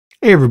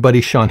Hey everybody,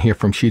 Sean here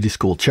from Shootie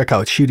School. Check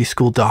out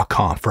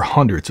ShootieSchool.com for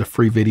hundreds of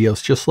free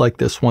videos just like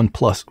this one,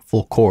 plus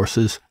full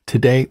courses.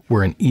 Today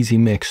we're in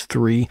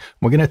EZMix3.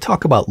 We're going to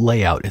talk about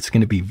layout. It's going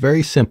to be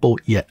very simple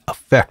yet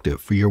effective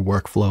for your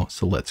workflow,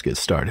 so let's get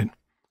started.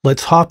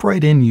 Let's hop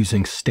right in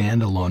using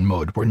standalone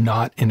mode. We're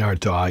not in our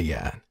DAW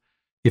yet.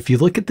 If you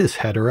look at this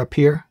header up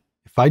here,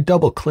 if I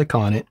double click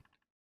on it,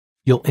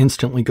 you'll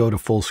instantly go to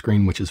full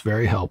screen, which is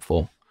very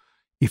helpful.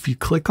 If you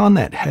click on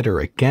that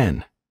header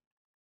again,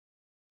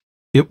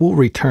 it will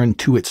return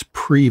to its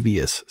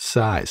previous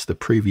size, the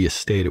previous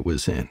state it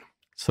was in.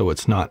 So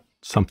it's not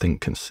something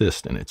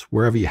consistent. It's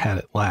wherever you had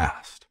it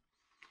last.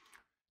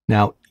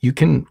 Now, you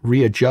can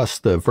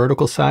readjust the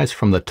vertical size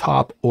from the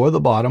top or the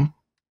bottom,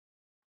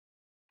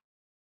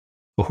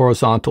 the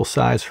horizontal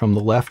size from the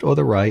left or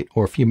the right,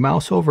 or if you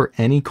mouse over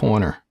any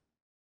corner,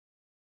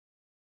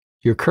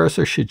 your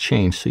cursor should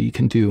change so you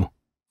can do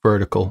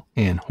vertical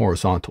and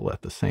horizontal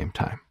at the same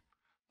time.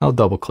 I'll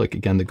double click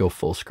again to go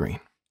full screen.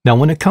 Now,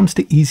 when it comes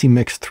to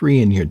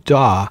EZMix3 in your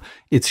DAW,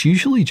 it's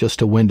usually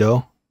just a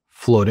window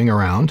floating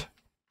around,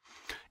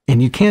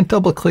 and you can't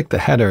double click the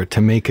header to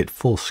make it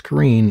full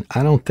screen.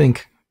 I don't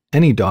think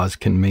any DAWs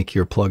can make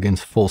your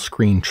plugins full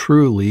screen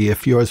truly.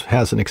 If yours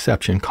has an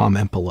exception,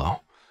 comment below.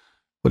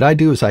 What I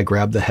do is I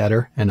grab the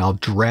header and I'll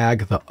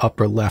drag the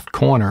upper left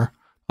corner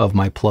of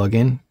my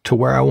plugin to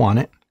where I want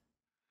it.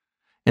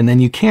 And then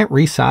you can't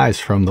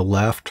resize from the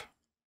left,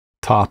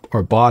 top,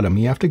 or bottom.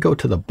 You have to go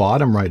to the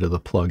bottom right of the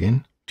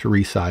plugin to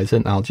resize it,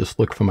 and I'll just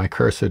look for my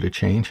cursor to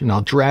change, and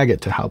I'll drag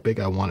it to how big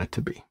I want it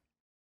to be.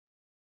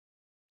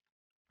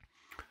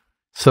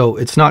 So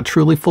it's not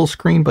truly full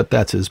screen, but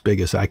that's as big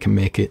as I can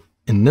make it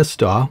in this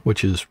DAW,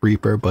 which is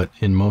Reaper, but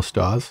in most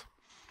DAWs.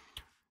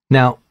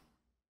 Now,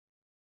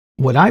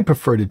 what I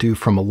prefer to do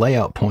from a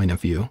layout point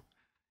of view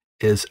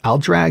is I'll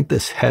drag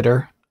this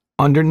header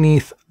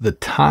underneath the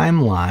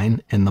timeline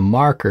and the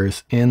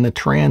markers in the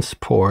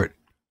transport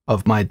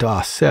of my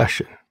DAW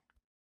session.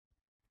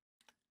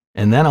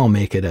 And then I'll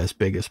make it as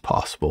big as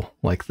possible,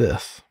 like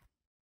this.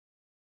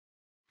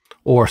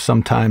 Or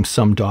sometimes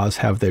some DAWs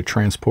have their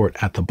transport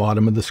at the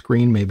bottom of the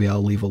screen. Maybe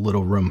I'll leave a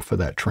little room for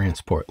that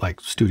transport, like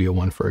Studio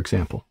One, for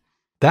example.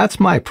 That's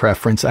my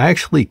preference. I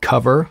actually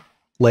cover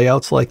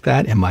layouts like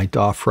that in my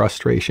DAW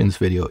Frustrations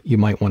video. You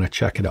might want to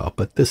check it out,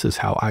 but this is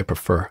how I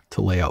prefer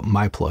to lay out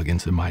my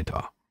plugins in my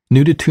DAW.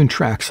 New to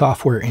Toontrack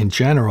software in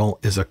general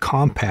is a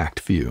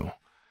compact view.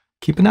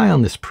 Keep an eye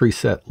on this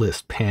preset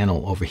list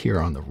panel over here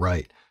on the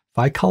right. If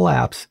I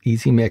collapse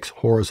EZMix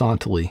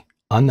horizontally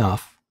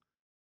enough,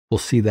 we'll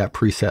see that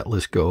preset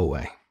list go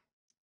away.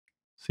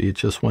 See, it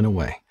just went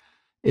away.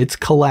 It's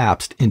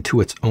collapsed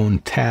into its own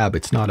tab.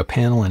 It's not a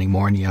panel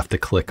anymore, and you have to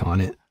click on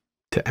it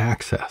to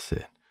access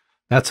it.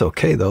 That's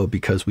okay, though,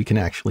 because we can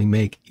actually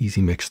make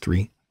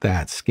EZMix3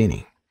 that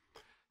skinny.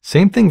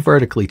 Same thing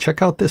vertically.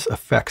 Check out this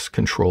effects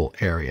control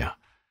area.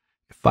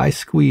 If I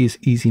squeeze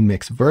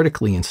EZMix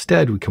vertically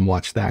instead, we can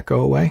watch that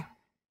go away.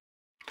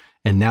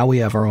 And now we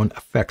have our own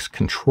effects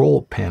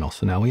control panel.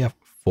 So now we have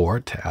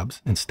 4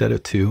 tabs instead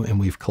of 2, and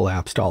we've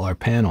collapsed all our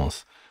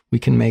panels. We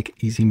can make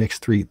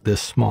EZMix3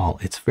 this small.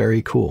 It's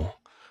very cool.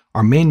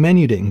 Our main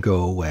menu didn't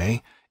go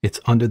away. It's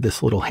under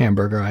this little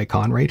hamburger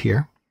icon right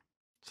here.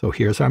 So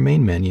here's our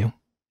main menu.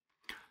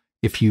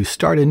 If you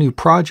start a new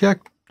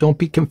project, don't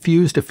be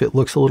confused if it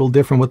looks a little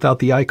different without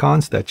the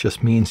icons. That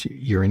just means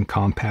you're in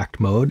compact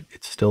mode.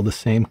 It's still the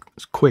same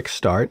quick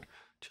start.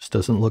 Just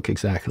doesn't look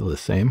exactly the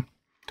same.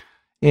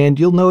 And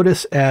you'll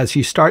notice as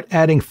you start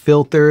adding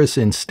filters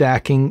and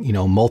stacking,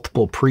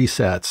 multiple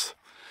presets,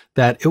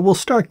 that it will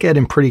start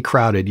getting pretty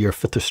crowded. Your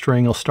filter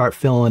string will start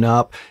filling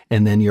up,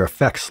 and then your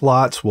effect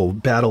slots will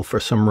battle for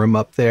some room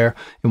up there.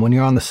 And when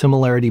you're on the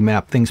similarity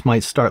map, things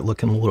might start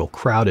looking a little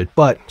crowded.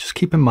 But just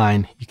keep in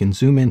mind, you can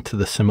zoom into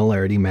the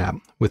similarity map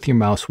with your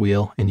mouse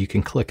wheel, and you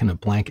can click in a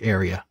blank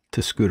area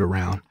to scoot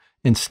around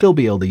and still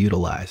be able to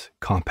utilize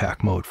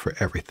compact mode for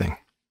everything.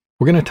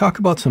 We're going to talk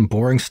about some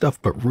boring stuff,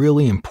 but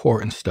really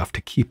important stuff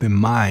to keep in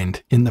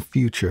mind in the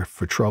future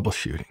for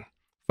troubleshooting.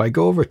 If I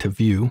go over to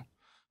View,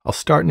 I'll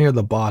start near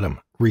the bottom,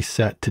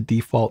 Reset to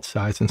Default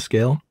Size and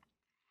Scale.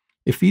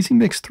 If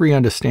EZMix3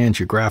 understands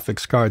your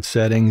graphics card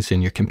settings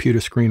and your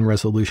computer screen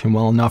resolution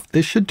well enough,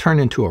 this should turn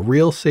into a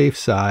real safe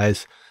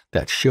size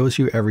that shows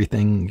you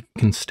everything. You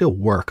can still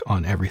work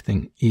on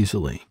everything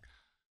easily.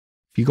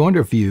 If you go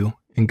under View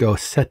and go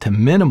Set to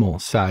Minimal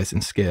Size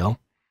and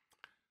Scale,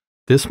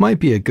 this might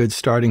be a good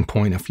starting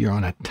point if you're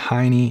on a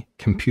tiny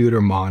computer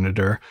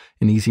monitor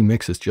and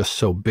EZMix is just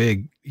so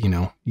big,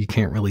 you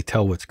can't really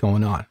tell what's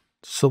going on.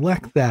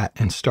 Select that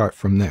and start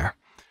from there.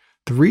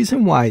 The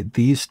reason why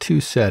these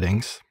two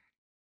settings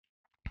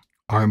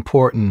are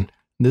important,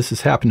 this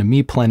has happened to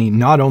me plenty,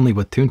 not only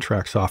with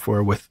Toontrack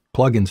software, with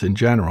plugins in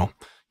general.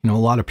 A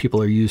lot of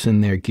people are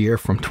using their gear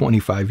from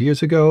 25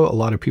 years ago. A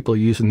lot of people are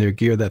using their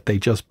gear that they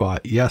just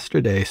bought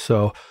yesterday.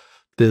 So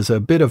there's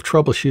a bit of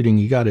troubleshooting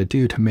you got to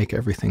do to make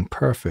everything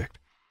perfect.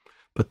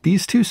 But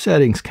these two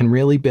settings can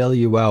really bail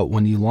you out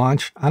when you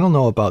launch. I don't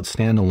know about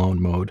standalone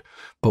mode,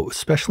 but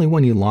especially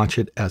when you launch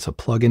it as a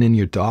plugin in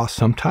your DAW,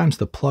 sometimes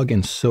the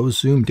plugin's so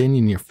zoomed in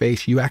your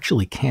face, you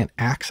actually can't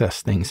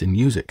access things and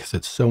use it because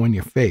it's so in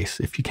your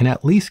face. If you can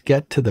at least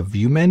get to the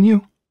view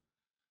menu,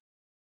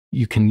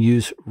 you can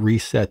use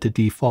reset to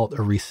default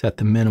or reset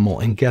to minimal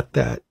and get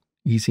that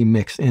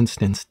EZMix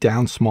instance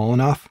down small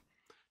enough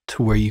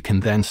to where you can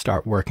then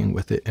start working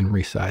with it and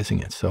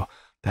resizing it. So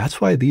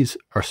that's why these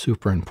are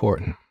super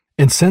important.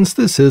 And since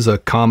this is a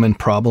common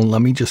problem,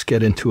 let me just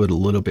get into it a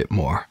little bit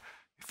more.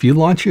 If you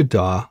launch your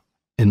DAW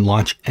and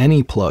launch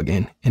any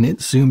plugin and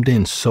it's zoomed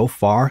in so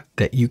far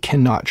that you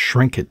cannot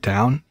shrink it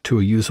down to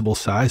a usable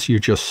size, you're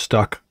just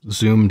stuck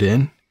zoomed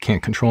in,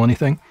 can't control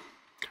anything.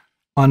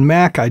 On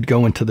Mac, I'd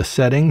go into the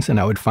settings and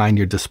I would find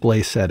your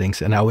display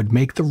settings and I would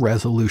make the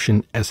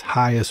resolution as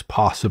high as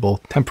possible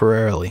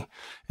temporarily.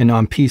 And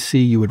on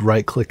PC, you would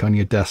right click on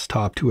your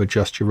desktop to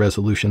adjust your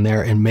resolution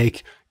there and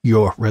make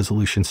your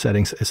resolution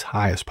settings as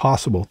high as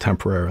possible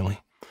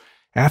temporarily.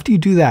 After you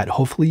do that,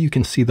 hopefully you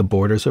can see the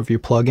borders of your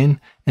plugin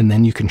and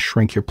then you can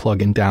shrink your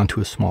plugin down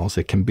to as small as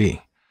it can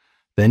be.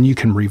 Then you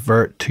can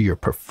revert to your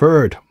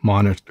preferred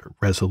monitor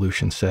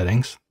resolution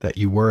settings that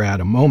you were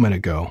at a moment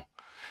ago.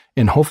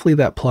 And hopefully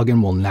that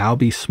plugin will now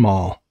be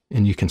small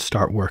and you can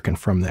start working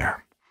from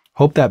there.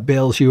 Hope that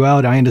bails you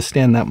out. I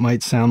understand that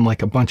might sound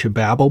like a bunch of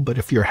babble, but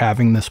if you're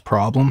having this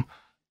problem,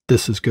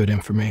 this is good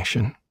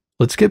information.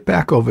 Let's get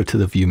back over to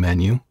the view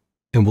menu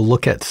and we'll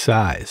look at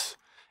size.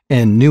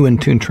 And new in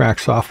Toontrack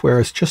software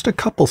is just a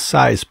couple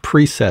size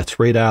presets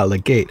right out of the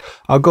gate.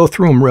 I'll go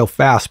through them real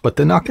fast, but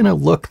they're not going to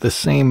look the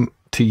same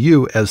to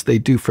you as they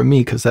do for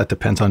me because that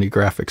depends on your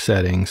graphic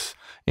settings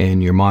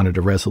and your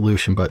monitor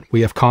resolution. But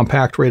we have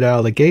compact right out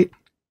of the gate.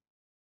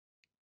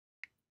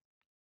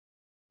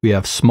 We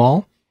have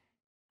small.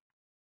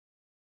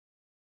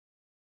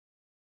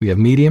 We have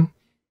medium.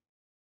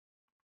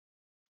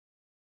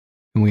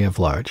 And we have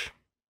large.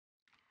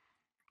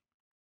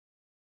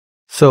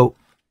 So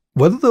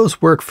whether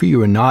those work for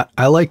you or not,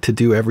 I like to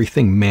do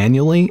everything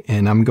manually,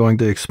 and I'm going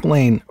to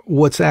explain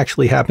what's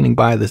actually happening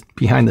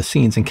behind the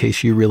scenes in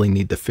case you really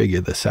need to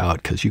figure this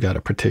out because you got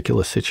a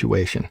particular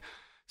situation.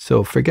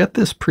 So forget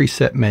this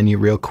preset menu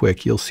real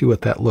quick. You'll see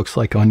what that looks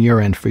like on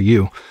your end for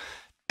you.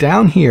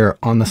 Down here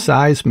on the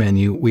size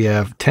menu, we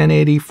have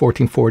 1080,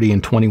 1440,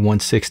 and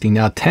 2160.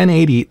 Now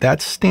 1080,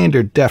 that's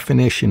standard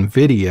definition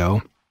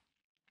video.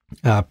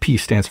 P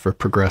stands for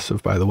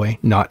progressive, by the way,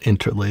 not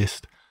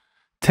interlaced.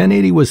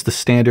 1080 was the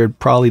standard,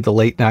 probably the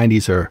late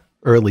 90s or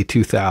early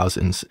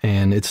 2000s,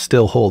 and it's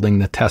still holding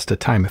the test of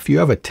time. If you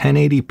have a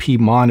 1080p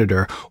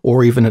monitor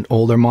or even an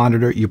older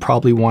monitor, you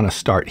probably want to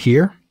start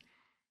here.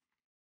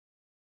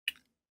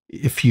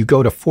 If you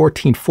go to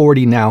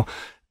 1440 now,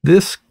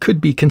 this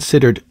could be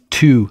considered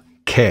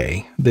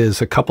 2K.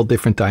 There's a couple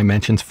different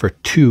dimensions for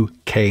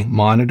 2K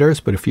monitors,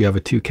 but if you have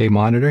a 2K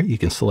monitor, you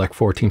can select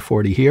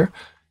 1440 here.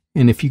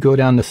 And if you go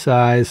down to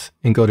size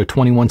and go to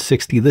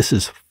 2160, this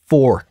is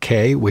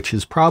 4K, which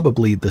is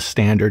probably the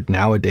standard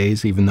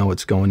nowadays, even though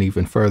it's going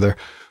even further.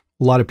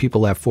 A lot of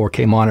people have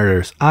 4K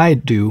monitors. I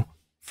do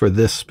for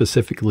this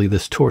specifically,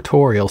 this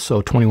tutorial,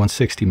 so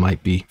 2160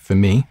 might be for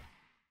me.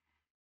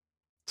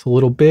 It's a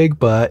little big,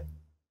 but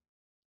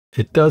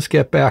it does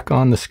get back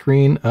on the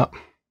screen.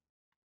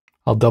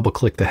 I'll double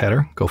click the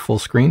header, go full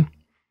screen.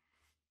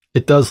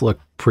 It does look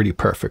pretty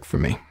perfect for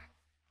me.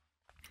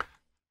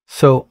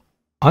 So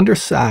under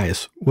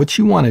size, what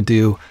you want to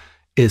do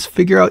is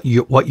figure out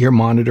what your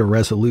monitor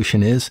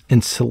resolution is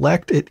and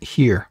select it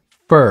here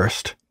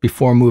first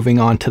before moving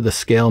on to the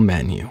scale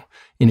menu.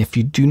 And if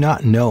you do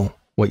not know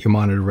what your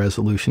monitor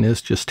resolution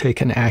is, just take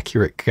an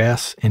accurate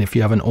guess. And if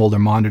you have an older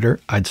monitor,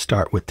 I'd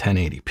start with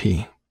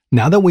 1080p.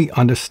 Now that we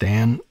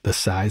understand the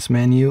size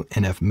menu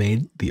and have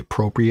made the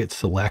appropriate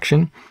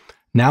selection,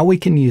 now we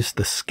can use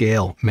the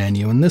scale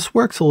menu. And this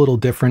works a little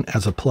different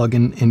as a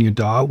plugin in your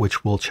DAW,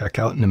 which we'll check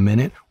out in a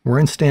minute. We're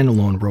in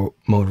standalone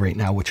mode right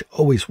now, which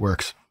always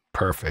works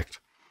perfect.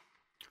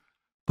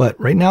 But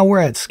right now we're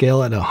at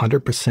scale at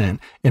 100%.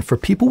 And for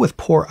people with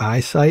poor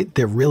eyesight,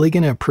 they're really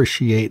going to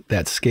appreciate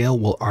that scale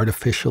will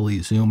artificially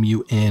zoom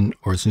you in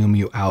or zoom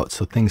you out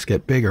so things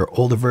get bigger.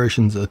 Older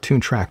versions of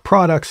Toontrack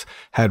products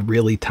had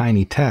really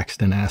tiny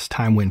text. And as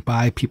time went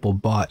by, people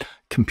bought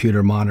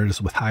computer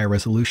monitors with higher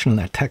resolution and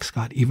that text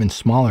got even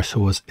smaller,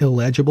 so it was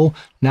illegible.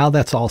 Now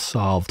that's all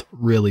solved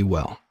really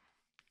well.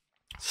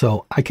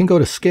 So I can go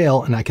to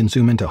scale and I can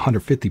zoom into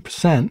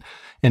 150%.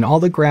 And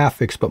all the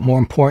graphics, but more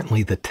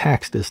importantly, the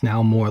text is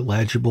now more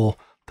legible.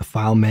 The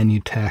file menu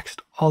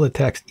text, all the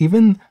text,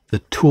 even the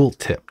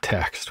tooltip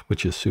text,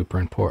 which is super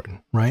important,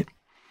 right?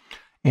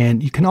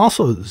 And you can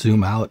also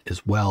zoom out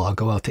as well. I'll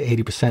go out to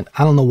 80%.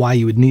 I don't know why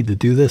you would need to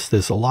do this.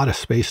 There's a lot of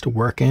space to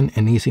work in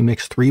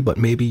EZMix3, but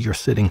maybe you're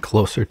sitting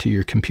closer to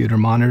your computer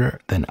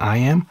monitor than I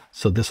am.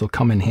 So this will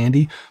come in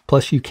handy.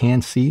 Plus you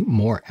can see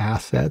more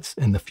assets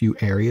in the few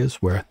areas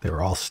where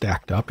they're all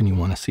stacked up and you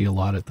want to see a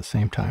lot at the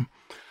same time.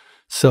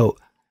 So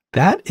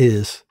that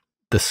is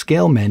the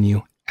scale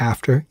menu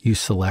after you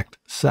select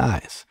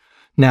size.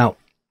 Now,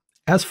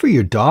 as for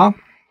your DAW,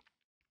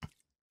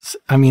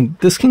 I mean,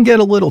 this can get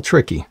a little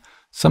tricky.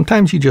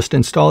 Sometimes you just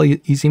install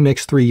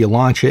EZMix3, you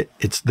launch it,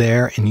 it's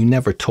there, and you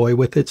never toy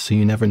with it, so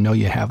you never know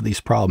you have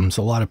these problems.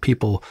 A lot of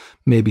people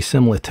may be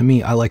similar to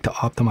me. I like to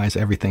optimize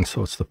everything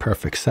so it's the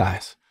perfect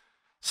size.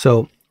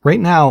 So right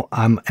now,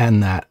 I'm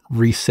in that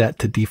reset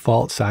to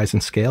default size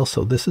and scale,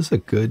 so this is a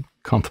good,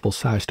 comfortable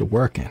size to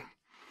work in.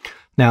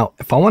 Now,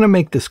 if I want to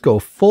make this go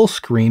full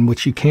screen,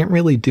 which you can't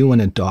really do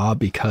in a DAW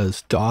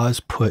because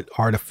DAWs put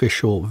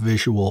artificial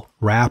visual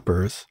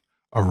wrappers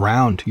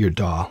around your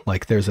DAW,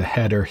 like there's a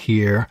header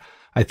here.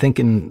 I think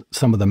in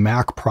some of the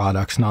Mac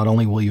products, not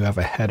only will you have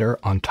a header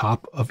on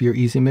top of your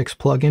EZMix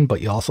plugin,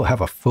 but you also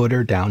have a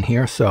footer down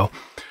here. So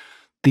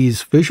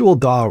these visual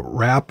DAW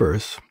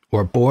wrappers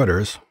or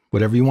borders,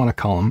 whatever you want to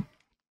call them,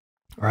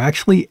 are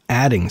actually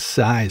adding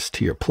size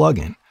to your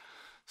plugin.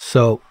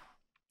 So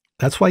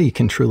that's why you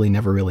can truly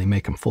never really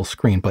make them full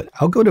screen. But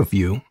I'll go to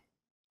View,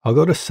 I'll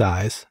go to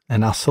Size,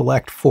 and I'll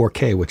select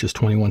 4K, which is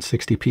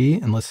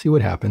 2160p, and let's see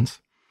what happens.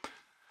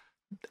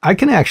 I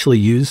can actually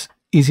use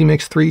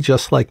EZMix3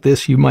 just like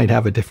this. You might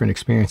have a different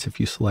experience if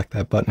you select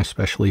that button,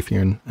 especially if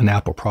you're in an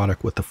Apple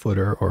product with the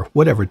footer or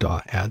whatever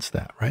DAW adds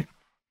that, right?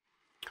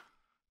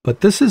 But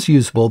this is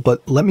usable,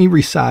 but let me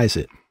resize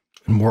it.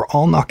 And we're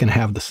all not going to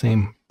have the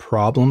same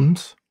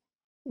problems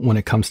when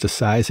it comes to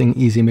sizing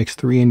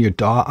EZMix3 in your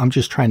DAW. I'm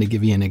just trying to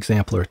give you an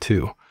example or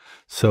two.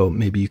 So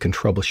maybe you can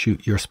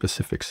troubleshoot your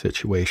specific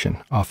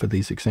situation off of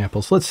these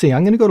examples. Let's see,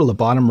 I'm going to go to the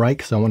bottom right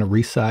because I want to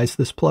resize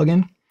this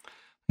plugin.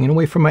 I'm going to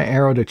wait for my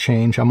arrow to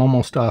change. I'm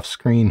almost off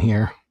screen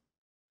here.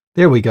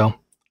 There we go.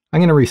 I'm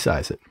going to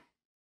resize it.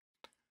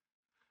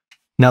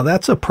 Now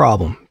that's a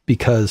problem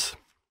because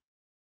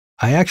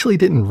I actually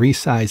didn't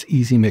resize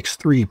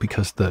EZMix3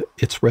 because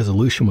its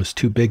resolution was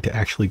too big to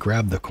actually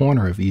grab the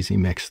corner of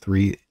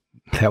EZMix3.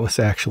 That was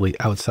actually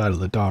outside of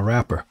the DAW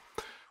wrapper.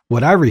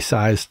 What I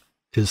resized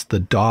is the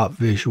DAW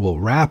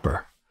visual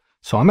wrapper.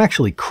 So I'm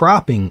actually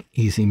cropping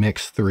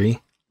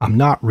EZMix3. I'm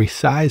not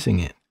resizing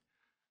it.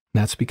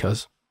 And that's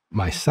because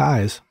my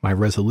size, my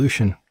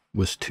resolution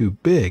was too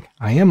big.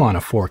 I am on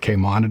a 4K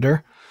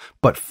monitor,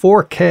 but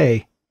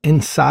 4K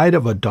inside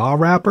of a DAW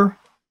wrapper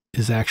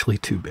is actually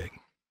too big.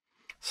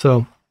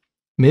 So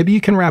maybe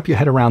you can wrap your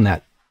head around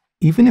that.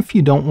 Even if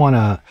you don't want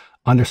to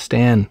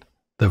understand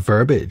the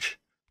verbiage,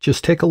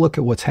 just take a look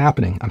at what's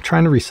happening. I'm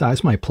trying to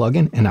resize my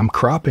plugin and I'm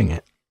cropping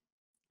it.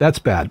 That's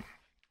bad.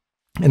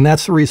 And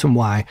that's the reason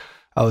why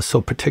I was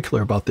so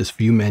particular about this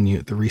view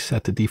menu, the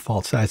reset to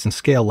default size and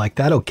scale. Like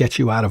that'll get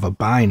you out of a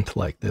bind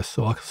like this.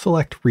 So I'll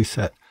select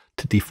reset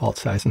to default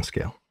size and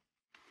scale.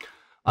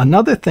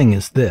 Another thing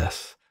is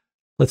this.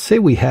 Let's say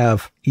we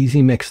have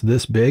EZMix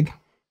this big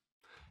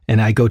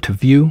and I go to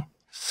view,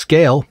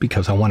 scale,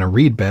 because I want to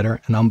read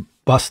better, and I'll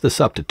bust this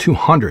up to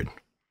 200.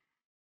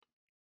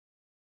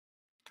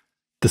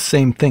 The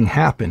same thing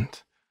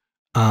happened.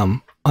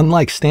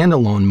 Unlike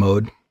standalone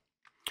mode,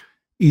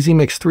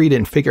 EZMix3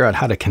 didn't figure out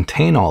how to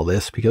contain all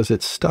this because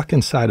it's stuck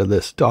inside of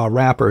this DAW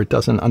wrapper. It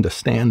doesn't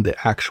understand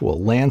the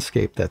actual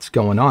landscape that's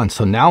going on.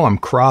 So now I'm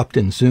cropped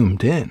and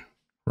zoomed in,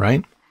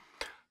 right?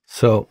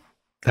 So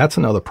that's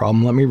another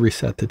problem. Let me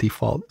reset the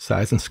default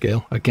size and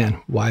scale.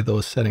 Again, why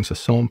those settings are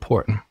so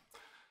important.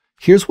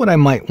 Here's what I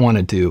might want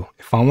to do.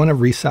 If I want to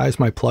resize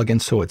my plugin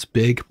so it's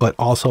big, but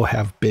also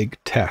have big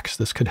text,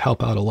 this could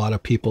help out a lot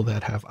of people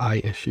that have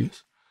eye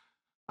issues.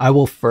 I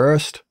will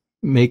first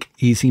make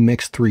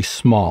EZMix3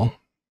 small.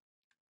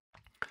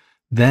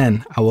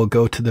 Then I will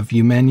go to the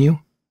view menu,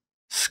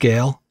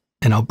 scale,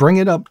 and I'll bring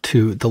it up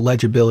to the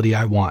legibility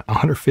I want.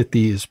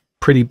 150 is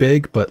pretty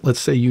big, but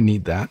let's say you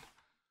need that.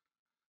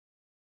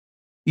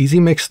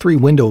 EZMix3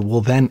 window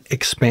will then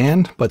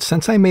expand, but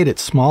since I made it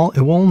small,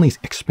 it will only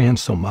expand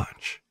so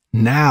much.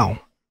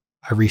 Now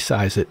I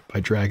resize it by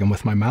dragging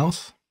with my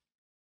mouse.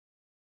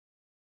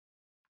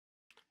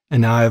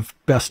 And now I have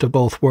best of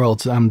both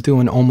worlds. I'm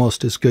doing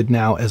almost as good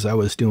now as I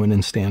was doing in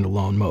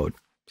standalone mode.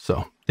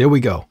 So there we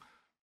go.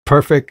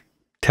 Perfect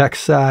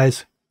text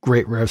size,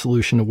 great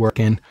resolution to work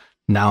in.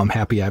 Now I'm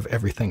happy I have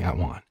everything I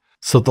want.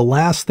 So the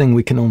last thing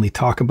we can only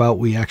talk about,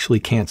 we actually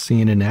can't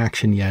see it in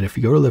action yet. If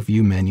you go to the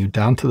view menu,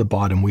 down to the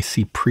bottom, we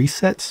see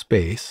preset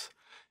space,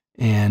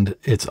 and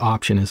its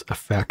option is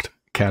effect,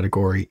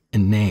 category,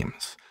 and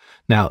names.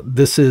 Now,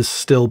 this is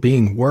still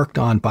being worked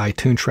on by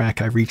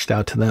Toontrack. I reached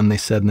out to them. They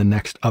said in the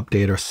next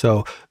update or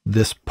so,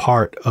 this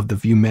part of the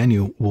view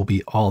menu will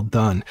be all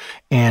done.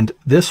 And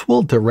this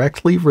will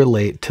directly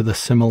relate to the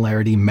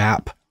Similarity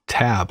Map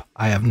tab.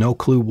 I have no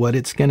clue what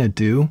it's going to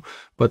do,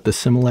 but the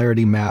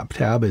Similarity Map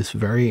tab is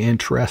very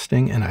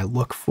interesting, and I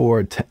look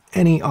forward to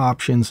any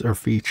options or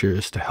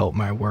features to help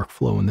my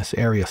workflow in this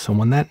area. So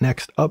when that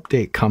next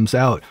update comes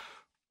out,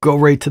 go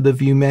right to the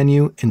view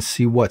menu and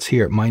see what's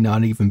here. It might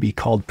not even be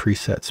called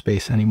preset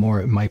space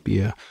anymore. It might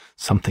be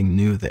something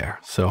new there.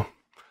 So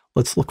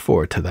let's look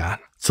forward to that.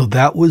 So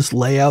that was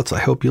layouts. I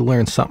hope you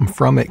learned something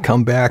from it.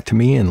 Come back to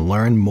me and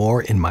learn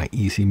more in my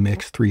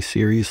EZMix3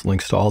 series.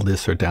 Links to all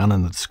this are down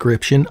in the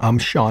description. I'm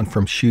Sean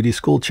from Shootie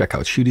School. Check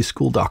out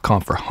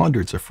shootieschool.com for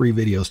hundreds of free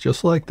videos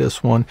just like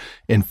this one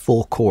and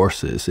full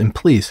courses. And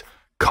please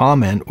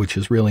comment, which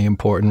is really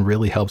important,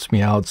 really helps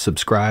me out.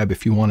 Subscribe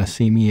if you want to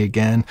see me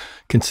again.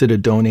 Consider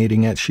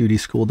donating at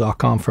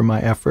ShootieSchool.com for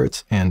my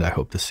efforts, and I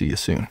hope to see you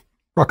soon.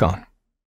 Rock on.